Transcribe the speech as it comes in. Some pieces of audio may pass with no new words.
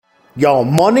Your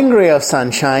Morning Ray of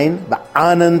Sunshine by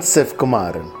Anand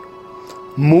Sivkumaran.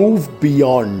 Move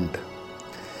beyond.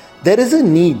 There is a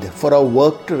need for our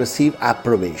work to receive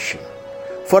approbation,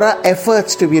 for our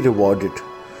efforts to be rewarded,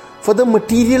 for the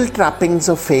material trappings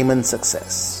of fame and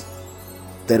success.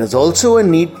 There is also a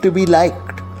need to be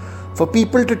liked, for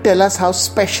people to tell us how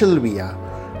special we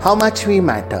are, how much we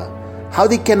matter, how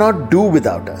they cannot do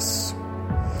without us.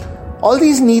 All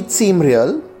these needs seem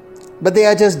real, but they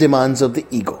are just demands of the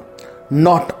ego,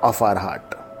 not of our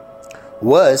heart.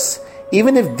 Worse,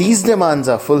 even if these demands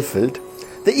are fulfilled,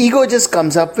 the ego just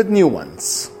comes up with new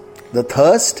ones. The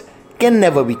thirst can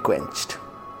never be quenched.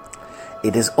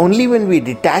 It is only when we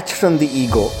detach from the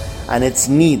ego and its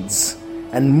needs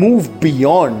and move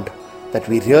beyond that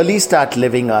we really start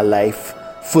living our life,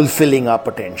 fulfilling our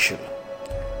potential.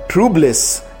 True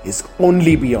bliss is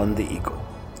only beyond the ego.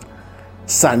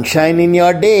 Sunshine in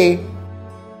your day.